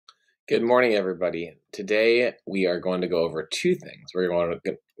Good morning, everybody. Today we are going to go over two things. We're going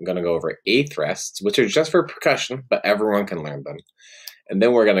to go over eighth rests, which are just for percussion, but everyone can learn them. And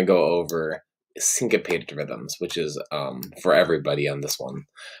then we're going to go over syncopated rhythms, which is for everybody on this one.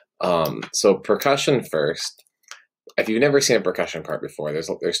 So percussion first. If you've never seen a percussion part before,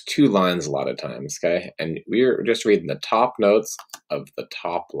 there's two lines a lot of times, okay? And we're just reading the top notes of the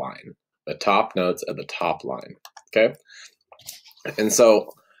top line. The top notes of the top line, okay? And so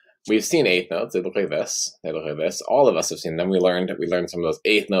we've seen eighth notes. They look like this. They look like this. All of us have seen them. We learned some of those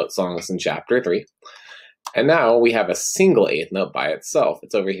eighth note songs in chapter 3. And now we have a single eighth note by itself.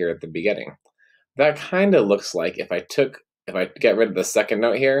 It's over here at the beginning. That kind of looks like if I get rid of the second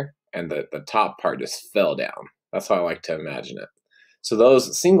note here and the top part just fell down. That's how I like to imagine it. So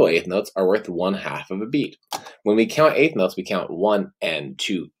those single eighth notes are worth 1/2 of a beat. When we count eighth notes, we count 1 and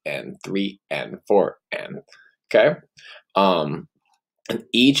 2 and 3 and 4 and, okay? And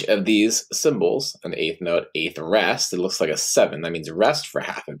each of these symbols, an eighth note, eighth rest, it looks like a 7. That means rest for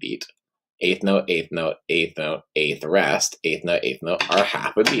 1/2 a beat. Eighth note, eighth note, eighth note, eighth rest, eighth note are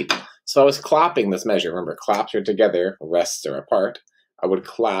 1/2 a beat. So I was clapping this measure. Remember, claps are together, rests are apart. I would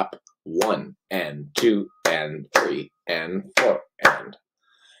clap 1 and 2 and 3 and 4 and.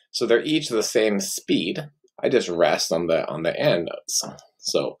 So they're each the same speed. I just rest on the and notes.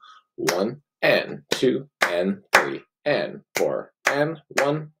 So 1 and 2 and 3 and 4 and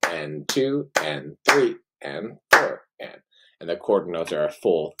 1 and 2 and 3 and 4 and the quarter notes are a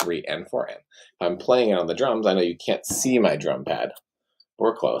full 3 and 4 and. If I'm playing it on the drums, I know you can't see my drum pad.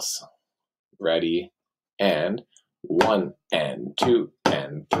 We're close. Ready, and 1 and 2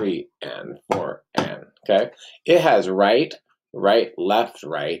 and 3 and 4 and, okay? It has right, left,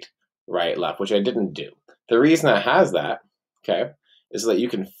 left, which I didn't do. The reason it has that, okay, is that you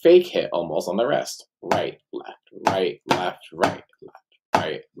can fake hit almost on the rest. Right, left, left, right,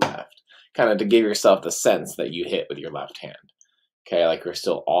 left. Kind of to give yourself the sense that you hit with your left hand. Okay, like we're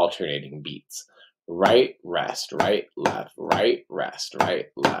still alternating beats. Right, rest, right, left, rest, right,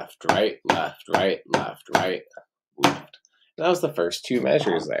 left, left, right, left. That was the first two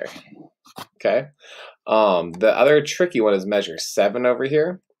measures there. Okay. The other tricky one is measure 7 over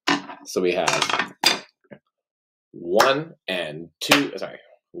here. So we have 1 and 2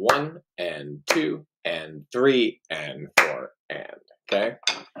 and 3 and 4 and, okay?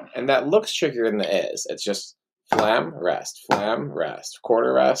 And that looks trickier than it is. It's just flam, rest,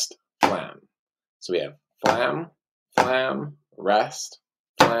 quarter rest, flam. So we have flam, rest,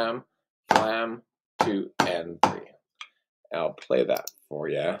 flam, 2 and 3. I'll play that for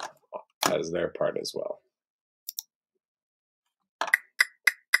you as their part as well.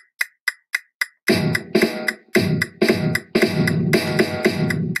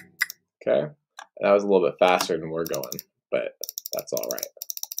 Okay, that was a little bit faster than we're going, but that's all right.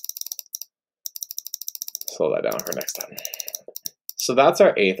 Slow that down for next time. So that's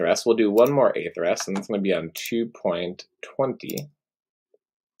our eighth rest. We'll do one more eighth rest, and it's going to be on 2.20.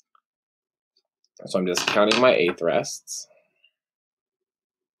 So I'm just counting my eighth rests.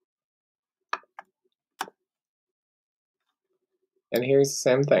 And here's the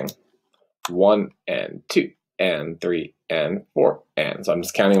same thing. 1 and 2 and 3 and 4 and. So I'm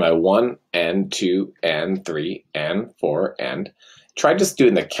just counting my 1 and 2 and 3 and 4 and. Try just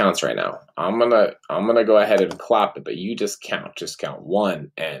doing the counts right now. I'm gonna go ahead and clap it, but you just count. Just count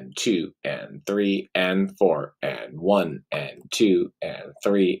 1 and 2 and 3 and 4 and 1 and 2 and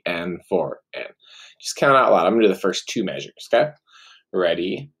 3 and 4 and. Just count out loud. I'm gonna do the first two measures, okay?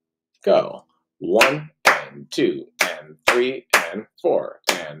 Ready, go. 1 and 2 and 3 and 4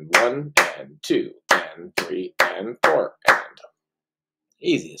 and 1 and 2 and 3 and 4 and.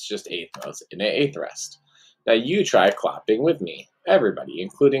 Easy, it's just eighth notes in an eighth rest. Now you try clapping with me, everybody,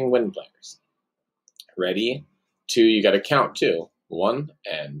 including wind players. Ready, 2, you gotta count too. 1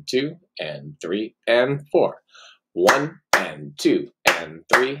 and 2 and 3 and 4. 1 and 2 and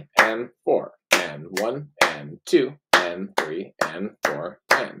 3 and 4 and 1 and 2 and 3 and 4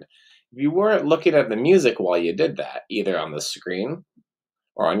 and. If you weren't looking at the music while you did that, either on the screen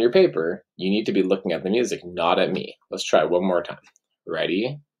or on your paper, you need to be looking at the music, not at me. Let's try one more time.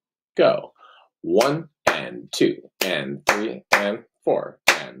 Ready, go. 1 and 2 and 3 and 4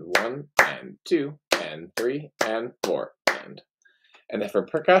 and 1 and 2 and 3 and 4 and. And then for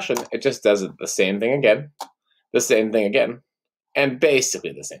percussion, it just does the same thing again, and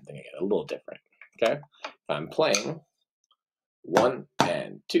basically the same thing again, a little different, okay? If I'm playing 1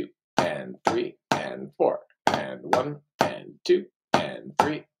 and 2 and 3 and 4 and 1 and 2 and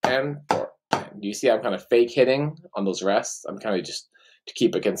 3 and 4 and. Do you see I'm kind of fake hitting on those rests? I'm kind of just to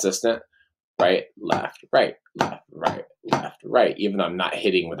keep it consistent. Right, left, left, right, even though I'm not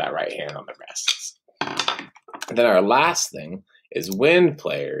hitting with that right hand on the wrists. And then our last thing is wind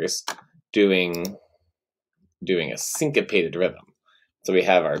players doing a syncopated rhythm. So we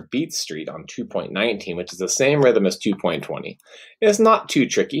have our beat street on 2.19, which is the same rhythm as 2.20. It's not too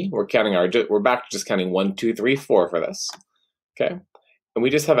tricky. We're back to just counting 1, 2, 3, 4 for this. Okay. And we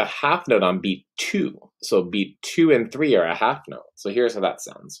just have a half note on beat 2. So beat 2 and 3 are a half note. So here's how that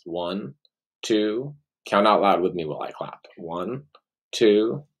sounds. 1, 2, count out loud with me while I clap. 1,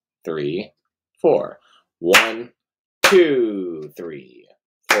 2, 3, 4. 1, 2, 3,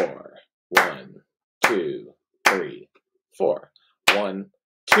 4. 1, 2, 3, 4. 1,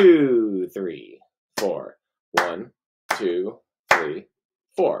 2, 3, 4. 1, 2, 3,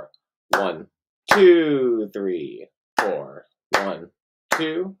 4. 1, 2, 3, 4. 1,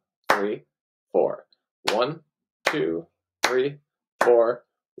 2, 3, 4. 1, 2, 3, 4.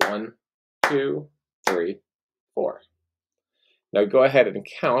 1, 2, 3, 4. Now go ahead and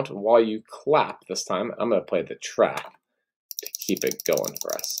count while you clap this time. I'm going to play the track to keep it going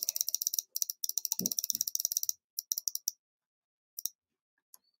for us.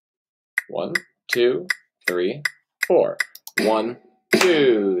 One, 2, 3, 4. 1,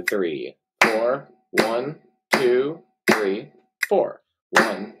 2, 3, 4. 1, 2, 3, 4.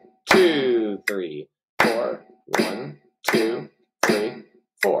 1, 2, 3, 4. 1, 2, 3,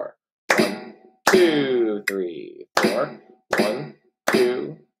 4. 1, 2, 3, 4. 1,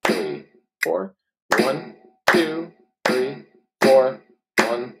 2, 3, 4. 1, 2, 3, 4.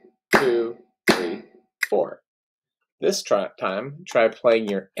 1, 2, 3, 4. This time, try playing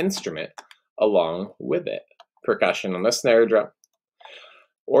your instrument along with it. Percussion on a snare drum.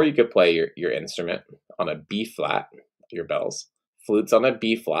 Or you could play your instrument on a B flat, your bells. Flutes on a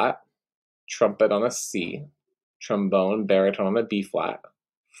B flat. Trumpet on a C. Trombone, baritone on a B flat.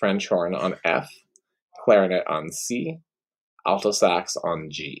 French horn on F. Clarinet on C. Alto sax on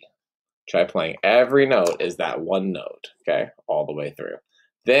G. Try playing every note is that one note, okay, all the way through.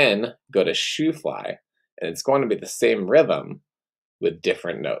 Then go to shoe fly, and it's going to be the same rhythm with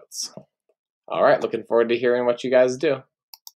different notes. All right, looking forward to hearing what you guys do.